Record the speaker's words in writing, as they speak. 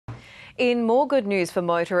In more good news for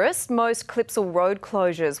motorists, most Clipsal road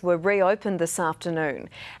closures were reopened this afternoon.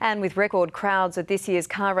 And with record crowds at this year's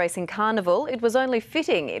car racing carnival, it was only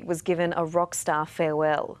fitting it was given a rock star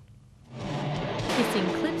farewell. Kissing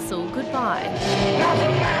Clipsal goodbye.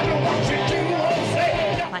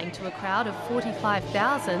 Playing to a crowd of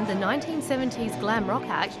 45,000, the 1970s glam rock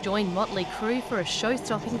act joined Motley Crue for a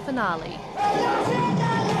show-stopping finale.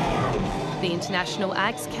 The international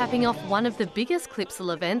acts capping off one of the biggest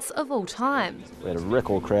Clipsal events of all time. We had a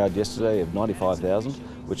record crowd yesterday of 95,000,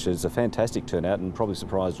 which is a fantastic turnout and probably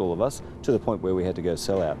surprised all of us to the point where we had to go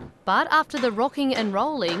sell out. But after the rocking and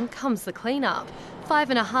rolling comes the clean-up.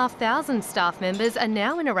 5,500 staff members are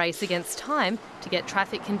now in a race against time to get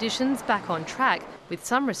traffic conditions back on track, with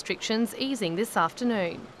some restrictions easing this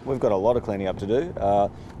afternoon. We've got a lot of cleaning up to do.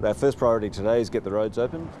 Our first priority today is get the roads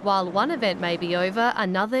open. While one event may be over,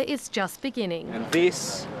 another is just beginning. And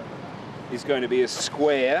this is going to be a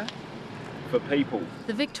square for people.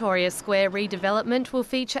 The Victoria Square redevelopment will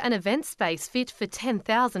feature an event space fit for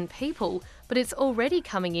 10,000 people, but it's already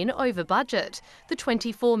coming in over budget. The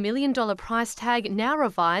 $24 million price tag now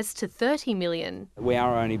revised to $30 million. We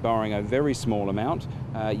are only borrowing a very small amount,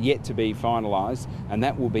 yet to be finalised, and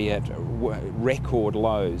that will be at record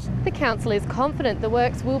lows. The council is confident the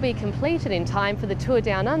works will be completed in time for the Tour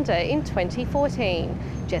Down Under in 2014.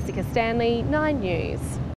 Jessica Stanley, 9 News.